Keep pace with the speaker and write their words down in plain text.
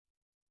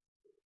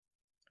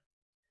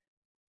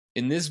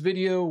In this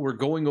video, we're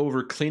going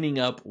over cleaning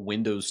up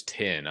Windows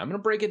 10. I'm going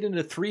to break it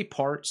into three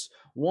parts.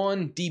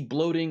 One,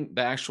 debloating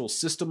the actual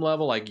system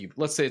level.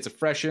 Let's say it's a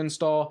fresh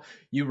install.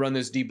 You run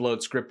this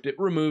debloat script. It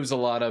removes a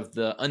lot of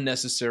the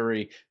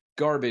unnecessary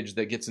garbage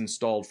that gets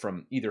installed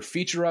from either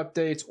feature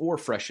updates or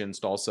fresh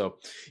installs. So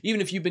even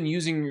if you've been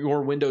using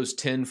your Windows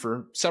 10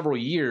 for several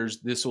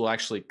years, this will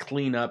actually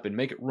clean up and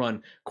make it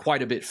run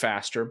quite a bit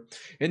faster.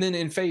 And then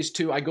in phase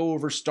two, I go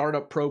over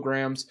startup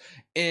programs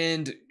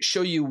and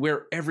show you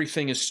where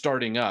everything is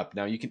starting up.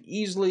 Now you can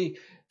easily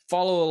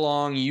follow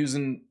along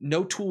using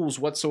no tools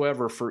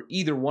whatsoever for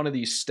either one of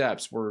these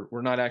steps. We're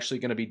not actually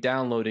going to be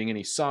downloading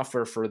any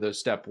software for the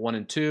step 1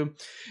 and 2,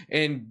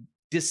 and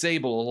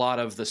disable a lot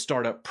of the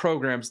startup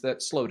programs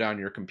that slow down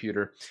your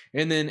computer.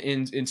 And then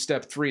in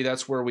step 3,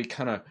 that's where we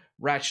kind of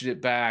ratchet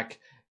it back,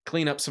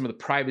 clean up some of the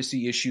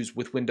privacy issues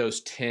with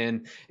Windows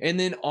 10, and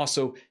then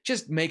also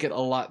just make it a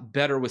lot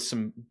better with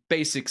some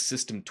basic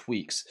system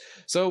tweaks.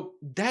 So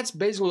that's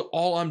basically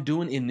all I'm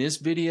doing in this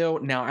video.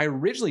 Now, I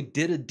originally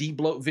did a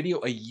debloat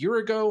video a year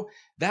ago.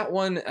 That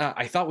one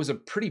I thought was a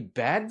pretty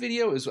bad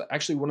video. It was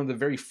actually one of the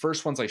very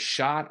first ones I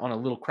shot on a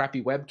little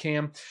crappy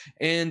webcam.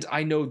 And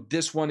I know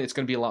this one, it's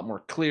going to be a lot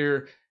more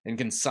clear and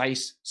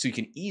concise, so you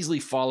can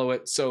easily follow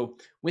it. So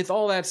with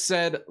all that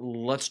said,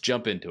 let's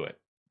jump into it.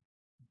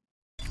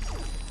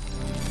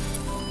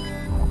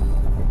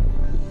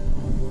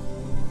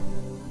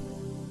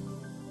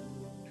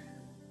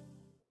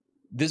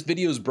 This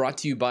video is brought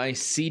to you by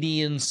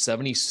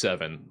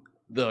CDN77,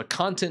 the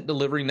content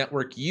delivery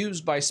network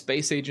used by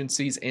space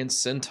agencies and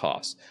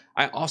CentOS.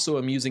 I also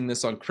am using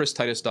this on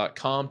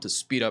Titus.com to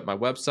speed up my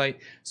website,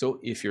 so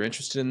if you're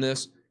interested in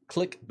this,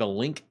 click the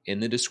link in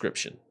the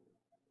description.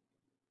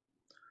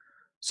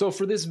 So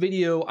for this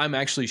video, I'm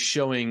actually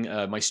showing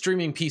my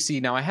streaming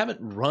PC. Now, I haven't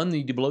run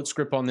the Debloat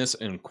script on this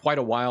in quite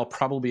a while,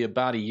 probably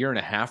about a year and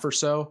a half or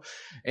so.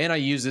 And I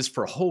use this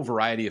for a whole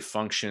variety of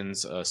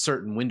functions.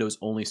 Certain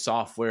Windows-only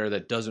software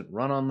that doesn't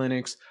run on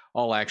Linux,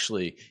 I'll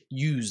actually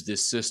use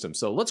this system.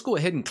 So let's go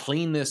ahead and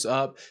clean this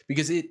up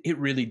because it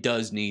really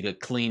does need a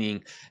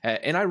cleaning.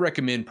 And I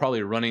recommend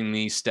probably running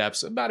these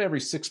steps about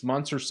every 6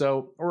 months or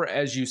so, or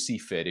as you see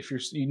fit. If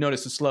you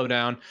notice a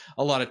slowdown,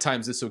 a lot of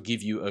times this will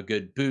give you a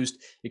good boost,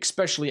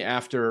 especially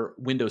after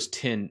Windows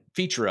 10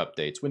 feature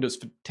updates. Windows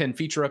 10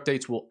 feature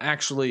updates will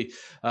actually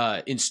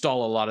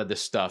install a lot of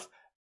this stuff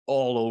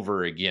all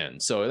over again.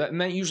 So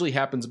that usually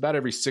happens about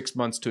every 6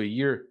 months to a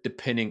year,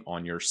 depending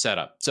on your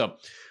setup. So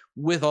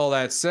with all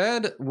that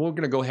said, we're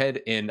going to go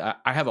ahead and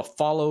I have a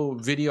follow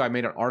video. I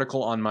made an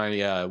article on my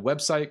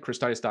website,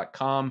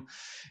 christitus.com,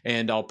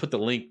 and I'll put the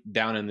link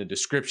down in the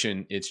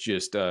description. It's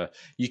just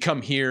you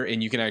come here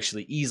and you can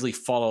actually easily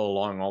follow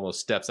along all those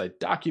steps. I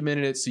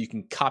documented it so you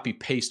can copy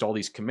paste all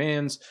these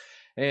commands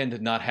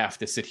and not have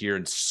to sit here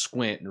and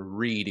squint and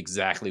read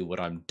exactly what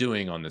I'm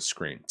doing on the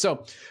screen.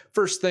 So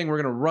first thing,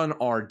 we're going to run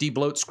our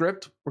debloat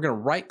script. We're going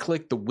to right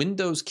click the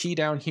Windows key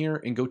down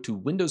here and go to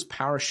Windows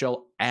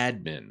PowerShell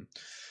admin.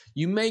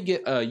 You may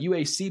get a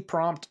UAC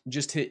prompt,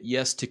 just hit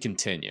yes to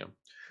continue.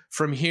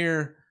 From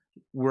here,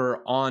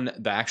 we're on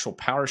the actual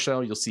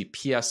PowerShell. You'll see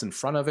PS in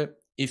front of it.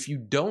 If you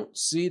don't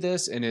see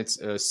this and it's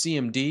a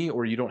CMD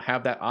or you don't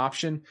have that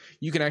option,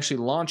 you can actually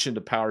launch into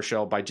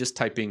PowerShell by just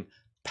typing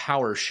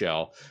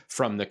PowerShell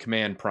from the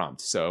command prompt.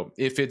 So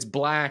if it's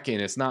black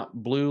and it's not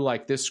blue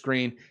like this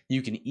screen,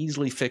 you can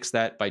easily fix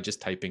that by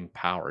just typing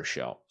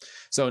PowerShell.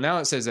 So now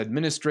it says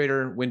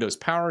Administrator Windows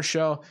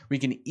PowerShell. We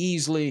can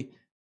easily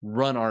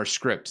run our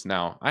script.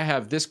 Now, I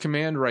have this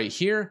command right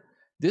here.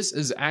 This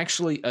is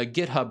actually a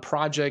GitHub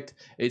project.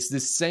 It's the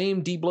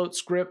same debloat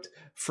script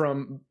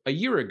from a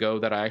year ago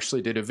that I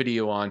actually did a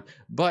video on,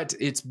 but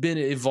it's been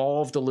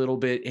evolved a little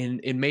bit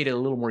and made it a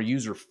little more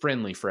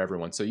user-friendly for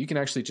everyone. So you can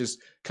actually just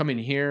come in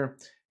here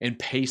and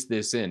paste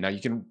this in. Now,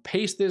 you can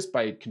paste this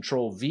by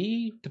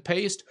Control-V to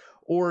paste,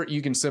 or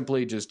you can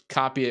simply just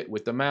copy it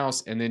with the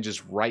mouse and then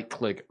just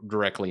right-click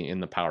directly in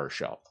the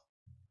PowerShell.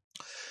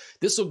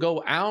 This will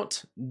go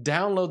out,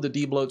 download the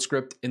debloat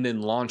script, and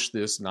then launch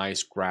this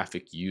nice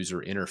graphic user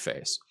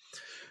interface.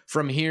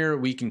 From here,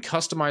 we can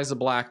customize the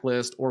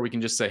blacklist, or we can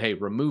just say, hey,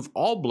 remove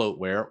all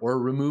bloatware, or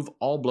remove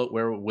all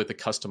bloatware with a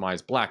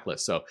customized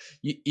blacklist. So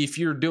if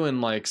you're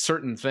doing like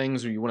certain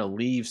things, or you want to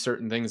leave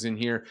certain things in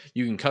here,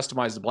 you can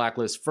customize the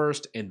blacklist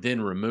first and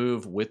then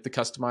remove with the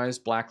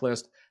customized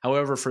blacklist.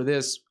 However, for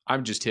this,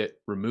 I've just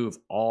hit remove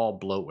all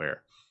bloatware.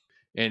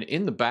 And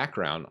in the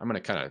background, I'm going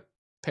to kind of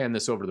pan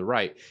this over to the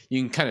right,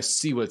 you can kind of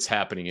see what's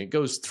happening. It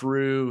goes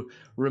through,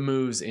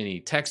 removes any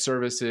tech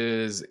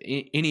services,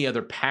 any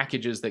other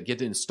packages that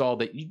get installed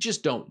that you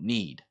just don't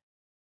need.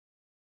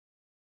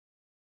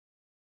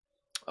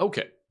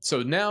 Okay,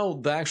 so now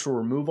the actual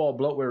remove all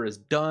bloatware is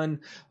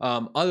done.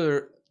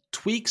 Other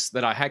tweaks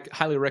that I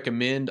highly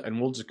recommend, and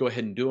we'll just go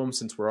ahead and do them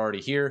since we're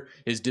already here,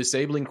 is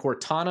disabling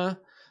Cortana.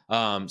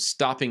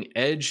 Stopping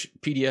Edge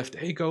PDF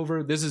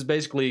takeover. This is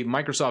basically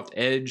Microsoft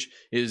Edge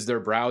is their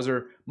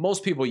browser.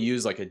 Most people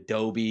use like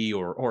Adobe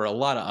or a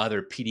lot of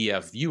other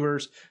PDF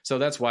viewers. So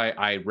that's why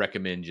I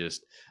recommend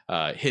just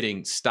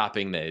hitting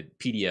stopping the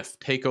PDF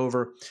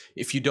takeover.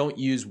 If you don't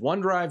use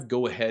OneDrive,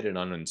 go ahead and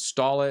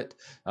uninstall it.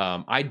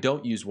 I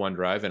don't use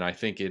OneDrive, and I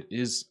think it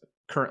is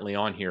currently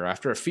on here.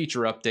 After a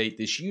feature update,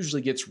 this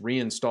usually gets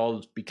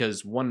reinstalled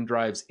because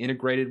OneDrive's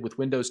integrated with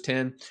Windows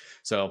 10.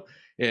 So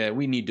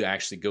we need to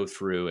actually go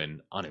through and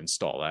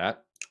uninstall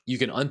that. You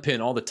can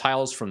unpin all the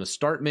tiles from the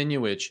start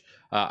menu, which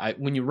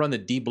when you run the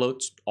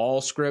Debloat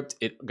script,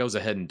 it goes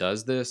ahead and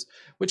does this,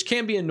 which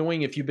can be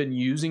annoying if you've been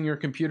using your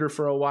computer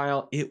for a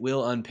while. It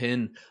will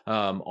unpin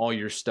all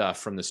your stuff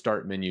from the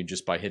start menu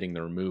just by hitting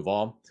the remove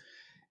all.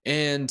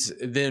 And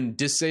then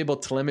disable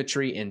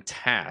telemetry and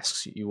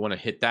tasks. You want to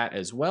hit that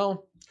as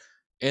well.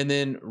 And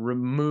then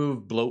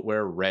remove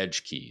bloatware reg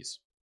keys.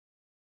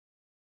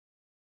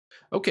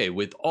 Okay,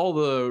 with all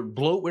the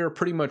bloatware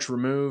pretty much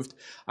removed,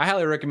 I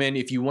highly recommend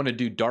if you want to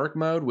do dark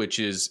mode, which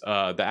is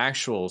the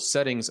actual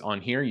settings on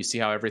here. You see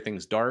how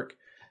everything's dark?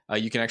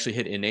 You can actually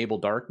hit enable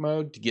dark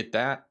mode to get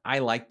that. I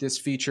like this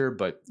feature,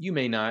 but you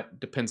may not,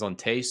 depends on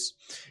taste.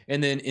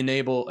 And then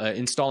enable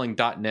installing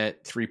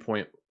 .NET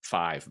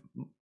 3.5.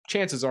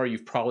 Chances are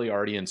you've probably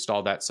already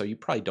installed that, so you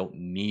probably don't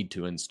need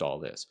to install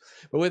this.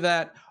 But with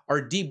that,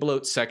 our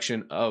debloat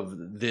section of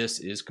this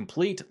is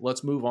complete.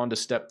 Let's move on to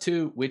step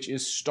 2, which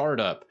is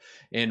startup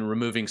and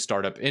removing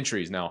startup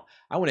entries. Now,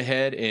 I went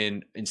ahead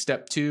and in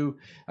step 2,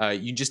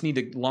 you just need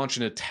to launch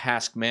in a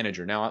task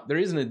manager. Now, there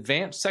is an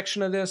advanced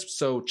section of this,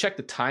 so check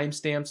the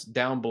timestamps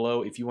down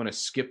below if you want to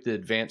skip the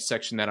advanced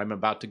section that I'm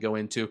about to go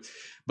into.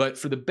 But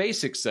for the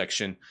basic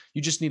section,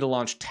 you just need to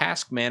launch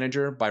Task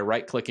Manager by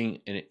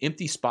right-clicking in an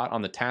empty spot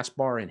on the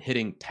taskbar and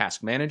hitting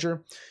Task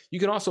Manager. You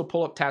can also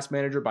pull up Task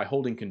Manager by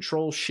holding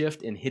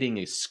Control-Shift and hitting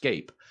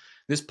Escape.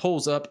 This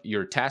pulls up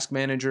your Task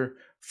Manager.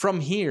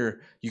 From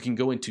here, you can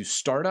go into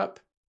Startup,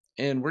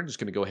 and we're just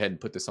going to go ahead and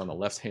put this on the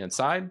left-hand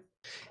side.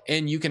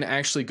 And you can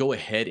actually go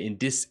ahead and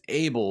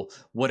disable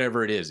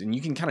whatever it is. And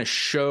you can kind of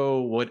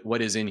show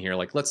what is in here.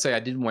 Like, let's say I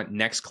didn't want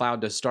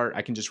Nextcloud to start.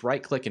 I can just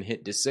right click and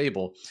hit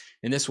disable,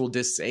 and this will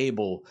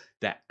disable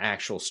that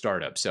actual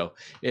startup. So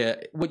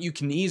what you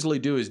can easily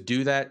do is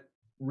do that,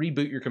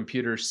 reboot your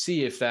computer,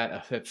 see if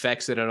that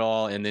affects it at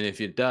all. And then if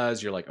it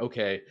does, you're like,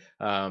 okay,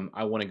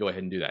 I want to go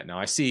ahead and do that. Now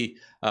I see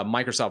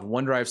Microsoft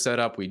OneDrive set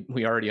up. We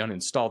already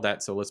uninstalled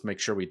that. So let's make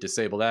sure we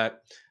disable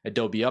that.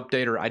 Adobe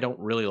Updater. I don't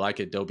really like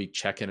Adobe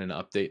checking and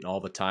updating all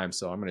the time.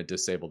 So I'm going to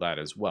disable that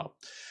as well.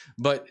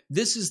 But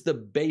this is the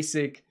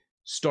basic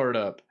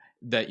startup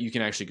that you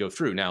can actually go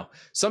through. Now,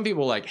 some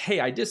people are like, hey,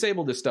 I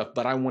disabled this stuff,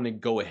 but I want to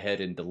go ahead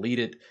and delete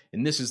it.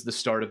 And this is the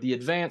start of the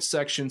advanced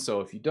section.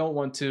 So if you don't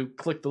want to,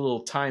 click the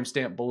little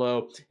timestamp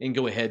below and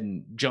go ahead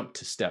and jump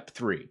to step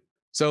 3.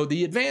 So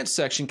the advanced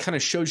section kind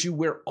of shows you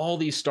where all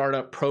these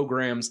startup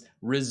programs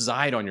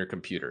reside on your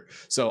computer.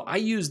 So I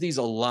use these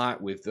a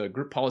lot with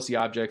group policy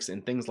objects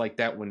and things like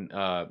that when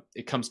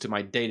it comes to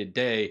my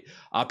day-to-day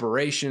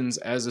operations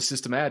as a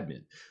system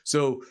admin.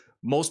 So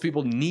most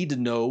people need to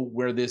know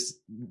where this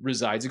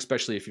resides,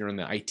 especially if you're in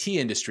the IT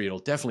industry. It'll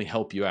definitely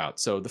help you out.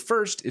 So the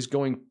first is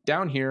going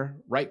down here,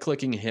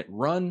 right-clicking and hit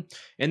run,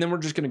 and then we're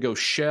just going to go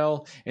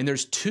shell. And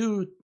there's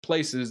 2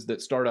 places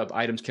that startup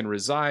items can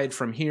reside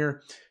from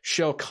here.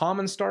 Shell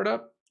common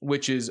startup,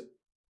 which is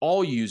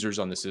all users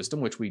on the system,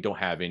 which we don't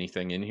have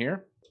anything in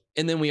here.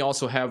 And then we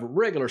also have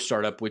regular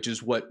startup, which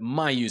is what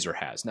my user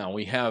has. Now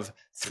we have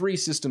 3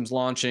 systems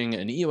launching,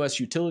 an EOS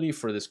utility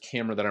for this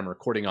camera that I'm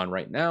recording on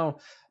right now,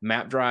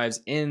 map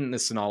drives, and the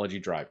Synology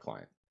drive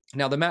client.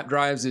 Now the map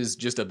drives is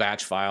just a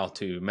batch file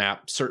to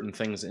map certain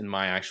things in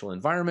my actual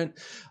environment.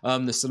 The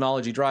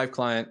Synology drive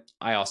client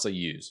I also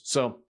use.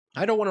 So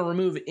I don't want to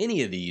remove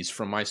any of these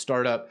from my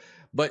startup.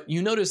 But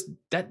you notice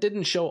that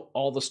didn't show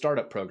all the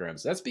startup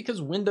programs. That's because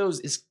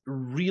Windows is a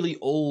really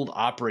old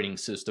operating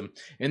system,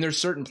 and there's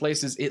certain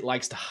places it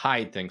likes to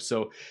hide things.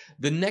 So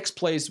the next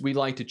place we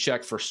like to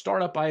check for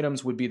startup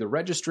items would be the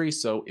registry.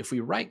 So if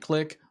we right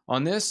click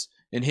on this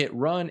and hit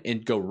run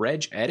and go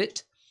reg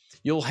edit,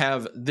 you'll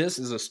have this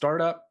as a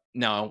startup.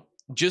 Now,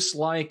 just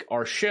like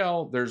our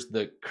shell, there's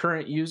the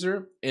current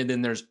user, and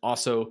then there's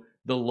also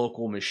the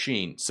local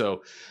machine.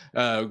 So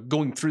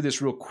going through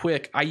this real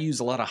quick, I use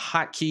a lot of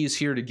hotkeys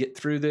here to get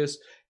through this.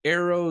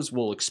 Arrows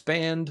will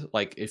expand,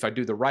 like if I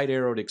do the right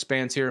arrow, it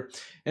expands here.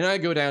 And I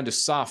go down to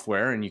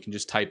software, and you can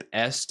just type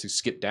S to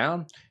skip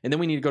down. And then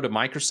we need to go to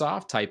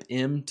Microsoft, type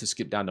M to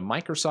skip down to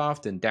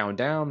Microsoft, and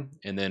down,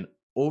 and then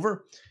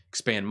over,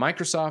 expand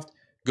Microsoft,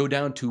 go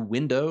down to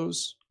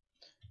Windows,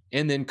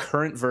 and then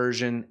current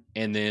version,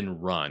 and then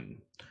run.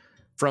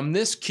 From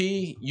this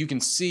key, you can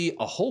see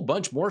a whole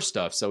bunch more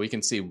stuff. So we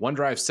can see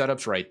OneDrive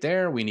setups right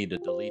there. We need to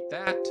delete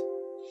that.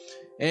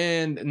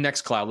 And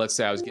Nextcloud, let's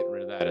say I was getting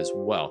rid of that as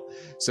well.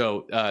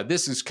 So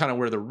this is kind of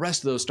where the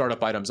rest of those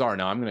startup items are.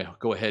 Now I'm going to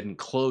go ahead and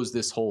close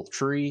this whole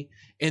tree.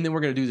 And then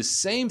we're going to do the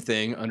same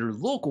thing under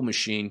local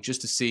machine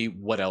just to see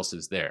what else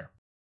is there.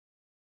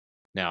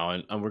 Now,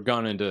 and we're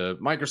going into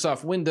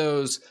Microsoft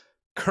Windows,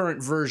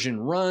 current version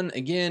run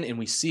again, and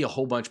we see a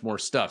whole bunch more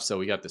stuff. So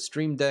we got the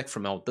Stream Deck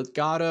from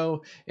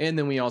Elgato, and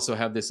then we also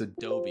have this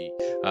Adobe.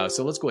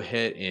 So let's go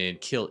ahead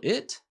and kill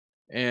it.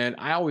 And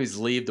I always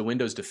leave the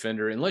Windows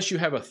Defender, unless you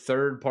have a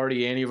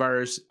third-party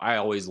antivirus, I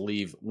always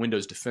leave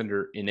Windows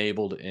Defender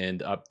enabled and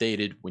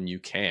updated when you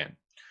can.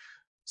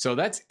 So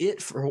that's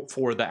it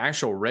for the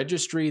actual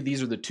registry.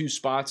 These are the two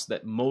spots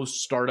that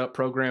most startup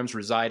programs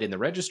reside in the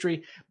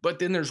registry. But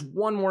then there's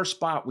one more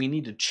spot we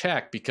need to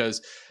check,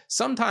 because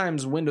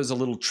sometimes Windows is a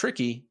little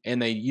tricky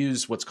and they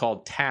use what's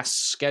called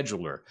Task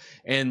Scheduler.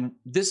 And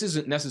this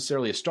isn't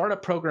necessarily a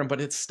startup program,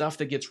 but it's stuff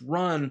that gets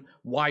run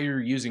while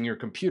you're using your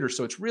computer.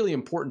 So it's really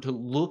important to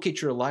look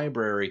at your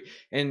library,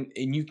 and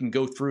you can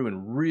go through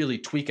and really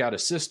tweak out a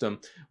system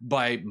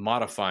by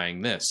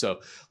modifying this. So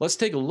let's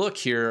take a look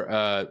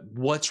here,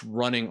 what's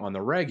running on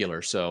the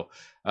regular. So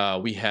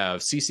we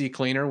have CC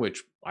Cleaner,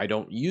 which I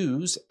don't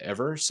use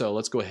ever. So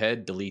let's go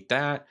ahead, delete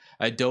that.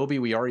 Adobe,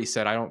 we already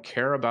said I don't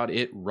care about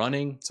it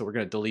running, so we're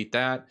going to delete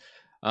that.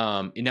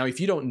 And now, if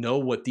you don't know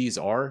what these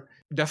are,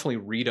 definitely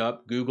read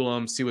up, Google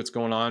them, see what's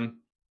going on.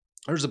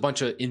 There's a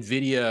bunch of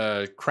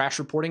NVIDIA crash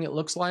reporting, it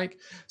looks like.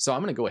 So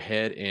I'm going to go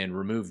ahead and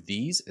remove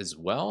these as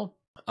well.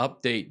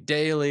 Update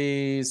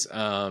dailies,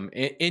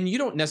 and you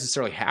don't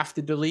necessarily have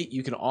to delete.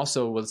 You can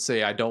also, let's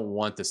say I don't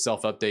want the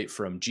self-update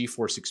from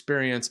GeForce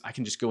Experience, I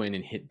can just go in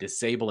and hit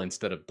disable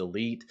instead of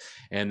delete,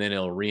 and then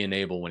it'll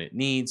re-enable when it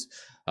needs.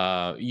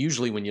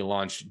 Usually when you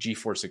launch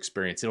GeForce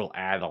Experience, it'll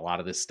add a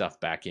lot of this stuff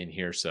back in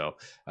here, so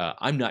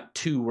I'm not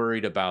too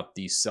worried about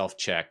these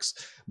self-checks,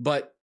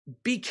 but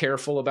be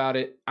careful about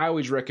it. I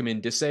always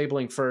recommend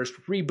disabling first,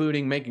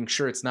 rebooting, making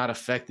sure it's not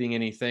affecting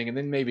anything, and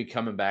then maybe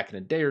coming back in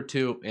a day or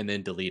two and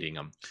then deleting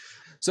them.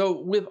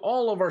 So with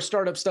all of our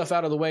startup stuff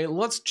out of the way,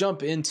 let's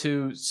jump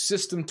into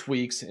system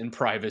tweaks and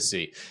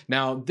privacy.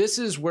 Now, this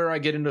is where I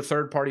get into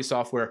third-party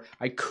software.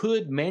 I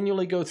could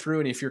manually go through,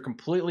 and if you're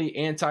completely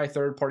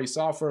anti-third-party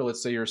software,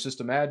 let's say you're a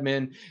system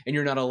admin and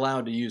you're not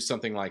allowed to use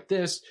something like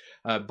this,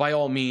 by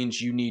all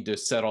means, you need to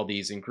set all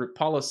these in group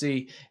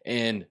policy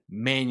and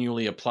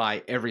manually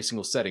apply every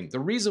single setting. The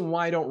reason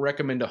why I don't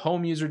recommend a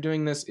home user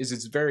doing this is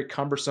it's very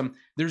cumbersome.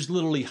 There's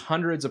literally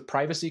hundreds of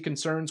privacy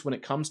concerns when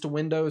it comes to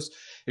Windows,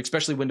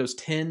 especially Windows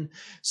 10.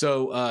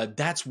 So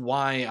that's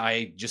why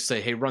I just say,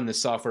 hey, run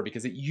this software,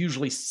 because it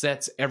usually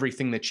sets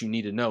everything that you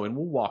need to know. And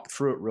we'll walk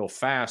through it real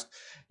fast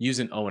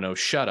using O&O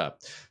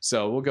Shutup.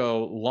 So we'll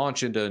go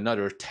launch into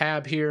another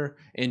tab here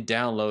and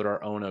download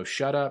our O&O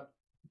Shutup.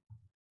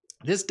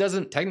 This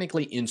doesn't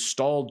technically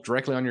install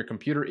directly on your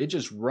computer. It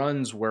just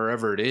runs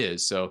wherever it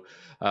is. So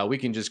we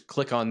can just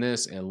click on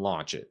this and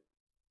launch it.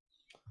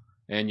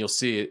 And you'll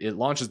see it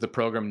launches the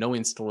program, no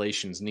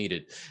installations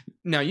needed.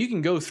 Now you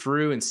can go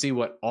through and see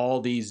what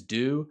all these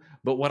do,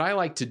 but what I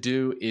like to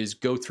do is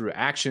go through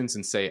actions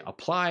and say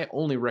apply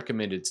only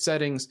recommended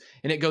settings,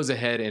 and it goes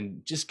ahead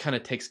and just kind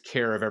of takes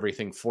care of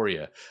everything for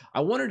you. I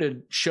wanted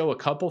to show a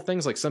couple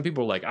things, like some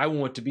people are like, I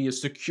want to be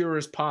as secure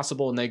as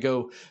possible, and they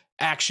go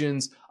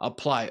actions,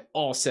 apply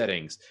all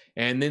settings,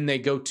 and then they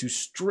go to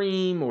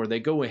stream, or they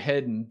go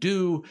ahead and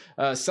do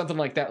something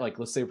like that, like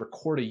let's say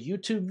record a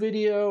YouTube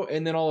video,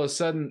 and then all of a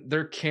sudden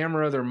their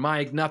camera, their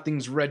mic,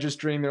 nothing's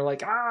registering. They're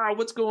like,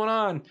 what's going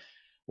on?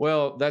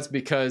 Well, that's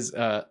because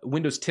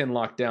Windows 10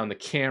 locked down the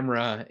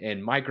camera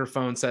and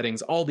microphone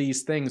settings, all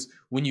these things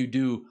when you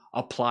do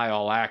apply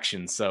all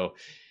actions. So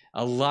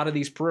a lot of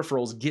these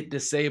peripherals get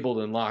disabled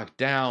and locked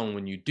down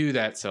when you do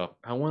that. So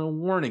I want to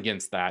warn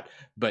against that,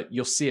 but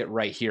you'll see it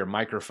right here,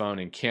 microphone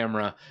and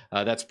camera.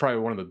 That's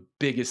probably one of the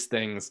biggest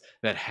things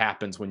that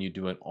happens when you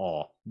do it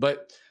all.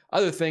 But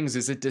other things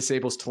is it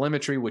disables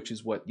telemetry, which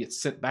is what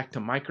gets sent back to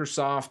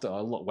Microsoft,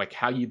 like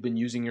how you've been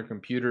using your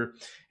computer.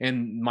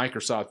 And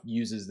Microsoft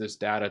uses this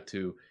data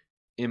to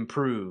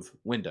improve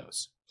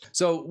Windows.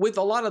 So with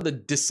a lot of the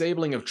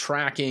disabling of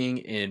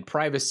tracking and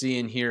privacy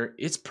in here,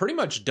 it's pretty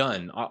much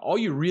done. All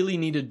you really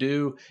need to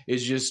do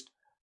is just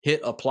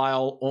hit apply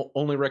all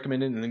only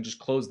recommended and then just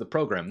close the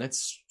program.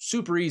 That's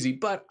super easy,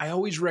 but I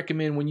always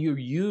recommend when you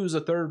use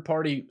a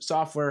third-party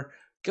software,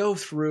 go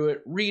through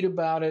it, read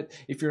about it.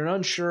 If you're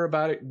unsure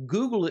about it,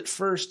 Google it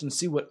first and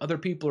see what other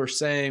people are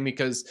saying,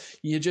 because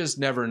you just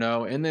never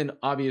know. And then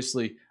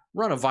obviously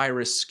run a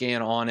virus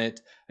scan on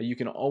it. You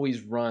can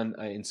always run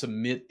and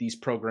submit these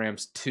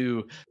programs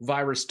to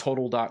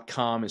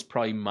virustotal.com is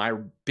probably my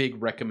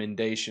big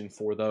recommendation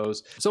for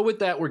those. So with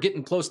that, we're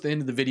getting close to the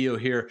end of the video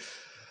here.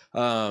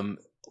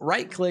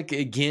 Right click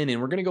again, and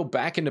we're going to go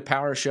back into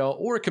PowerShell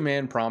or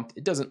command prompt.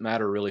 It doesn't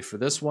matter really for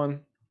this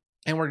one.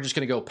 And we're just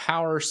going to go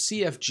power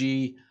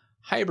CFG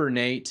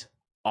hibernate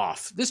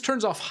off. This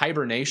turns off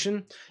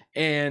hibernation,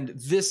 and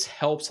this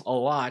helps a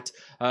lot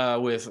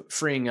with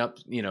freeing up,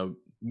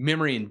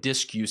 memory and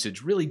disk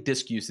usage. Really,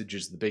 disk usage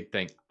is the big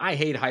thing. I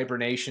hate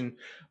hibernation,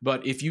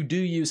 but if you do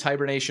use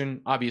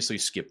hibernation, obviously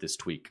skip this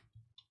tweak.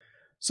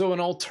 So an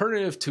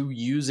alternative to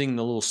using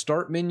the little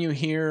start menu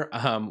here,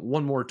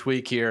 one more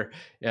tweak here,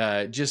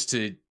 just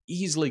to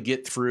easily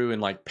get through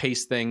and like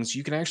paste things,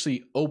 you can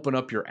actually open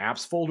up your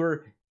apps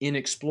folder in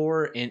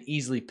Explorer and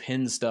easily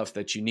pin stuff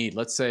that you need.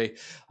 Let's say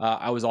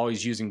I was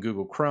always using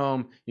Google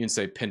Chrome. You can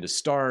say pin to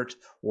start,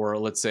 or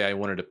let's say I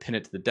wanted to pin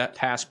it to the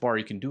taskbar.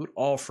 You can do it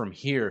all from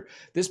here.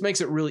 This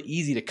makes it really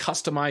easy to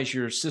customize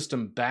your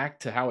system back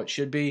to how it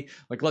should be.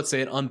 Like let's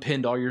say it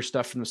unpinned all your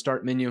stuff from the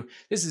start menu.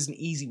 This is an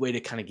easy way to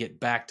kind of get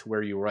back to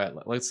where you were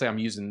at. Let's say I'm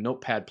using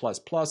Notepad++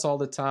 all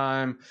the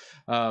time,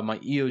 my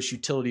EOS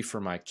utility for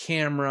my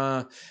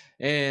camera,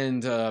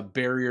 and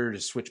barrier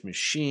to switch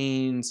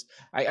machines.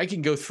 I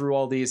can go through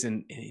all these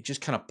and it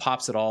just kind of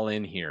pops it all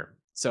in here.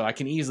 So I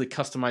can easily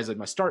customize like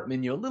my start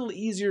menu a little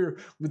easier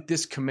with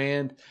this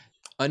command.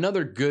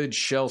 Another good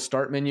shell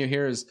start menu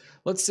here is,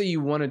 let's say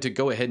you wanted to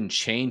go ahead and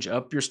change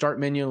up your start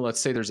menu. Let's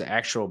say there's an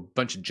actual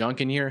bunch of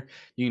junk in here.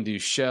 You can do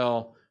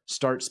shell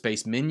start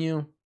space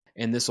menu,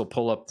 and this will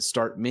pull up the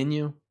start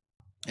menu.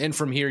 And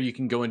from here, you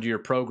can go into your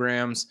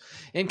programs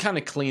and kind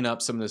of clean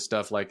up some of this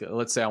stuff. Like,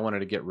 let's say I wanted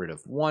to get rid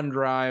of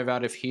OneDrive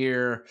out of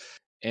here.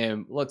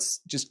 And let's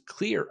just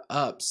clear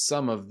up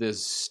some of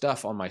this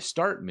stuff on my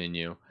start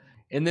menu.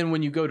 And then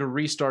when you go to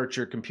restart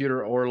your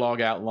computer or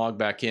log out and log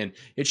back in,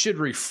 it should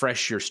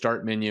refresh your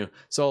start menu.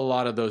 So a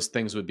lot of those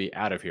things would be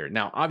out of here.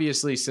 Now,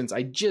 obviously, since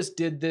I just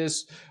did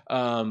this,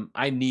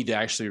 I need to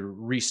actually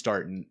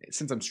restart. And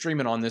since I'm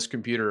streaming on this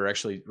computer or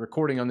actually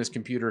recording on this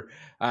computer,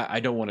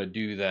 I don't want to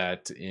do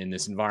that in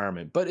this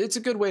environment. But it's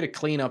a good way to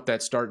clean up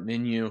that start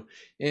menu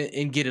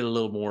and get it a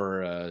little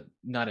more,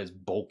 not as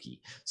bulky,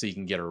 so you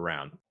can get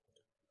around.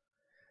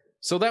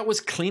 So that was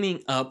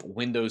cleaning up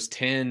Windows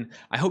 10.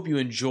 I hope you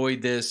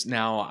enjoyed this.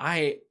 Now,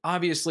 I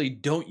obviously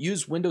don't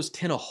use Windows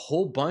 10 a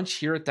whole bunch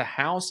here at the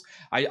house.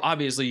 I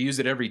obviously use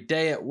it every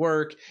day at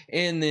work,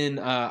 and then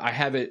I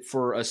have it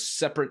for a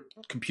separate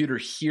computer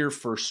here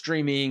for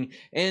streaming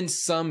and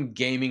some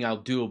gaming. I'll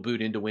dual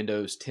boot into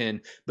Windows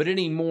 10, but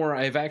anymore,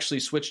 I've actually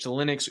switched to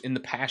Linux in the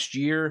past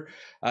year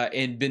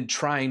and been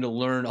trying to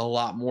learn a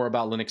lot more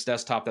about Linux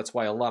Desktop. That's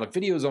why a lot of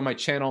videos on my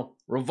channel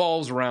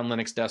revolves around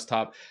Linux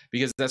Desktop,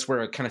 because that's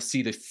where I kind of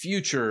see the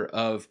future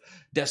of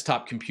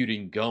desktop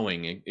computing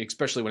going,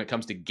 especially when it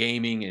comes to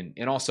gaming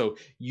and also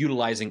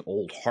utilizing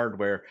old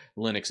hardware.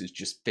 Linux is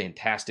just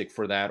fantastic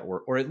for that,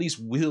 or at least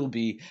will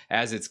be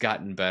as it's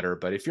gotten better.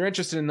 But if you're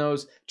interested in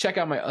those, check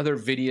out my other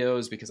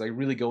videos because I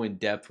really go in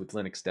depth with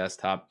Linux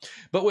Desktop.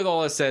 But with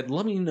all that said,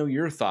 let me know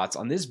your thoughts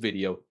on this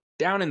video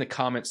down in the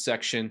comments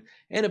section,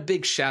 and a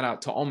big shout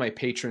out to all my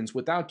patrons.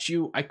 Without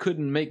you, I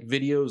couldn't make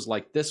videos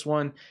like this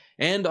one,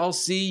 and I'll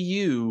see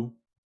you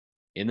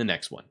in the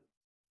next one.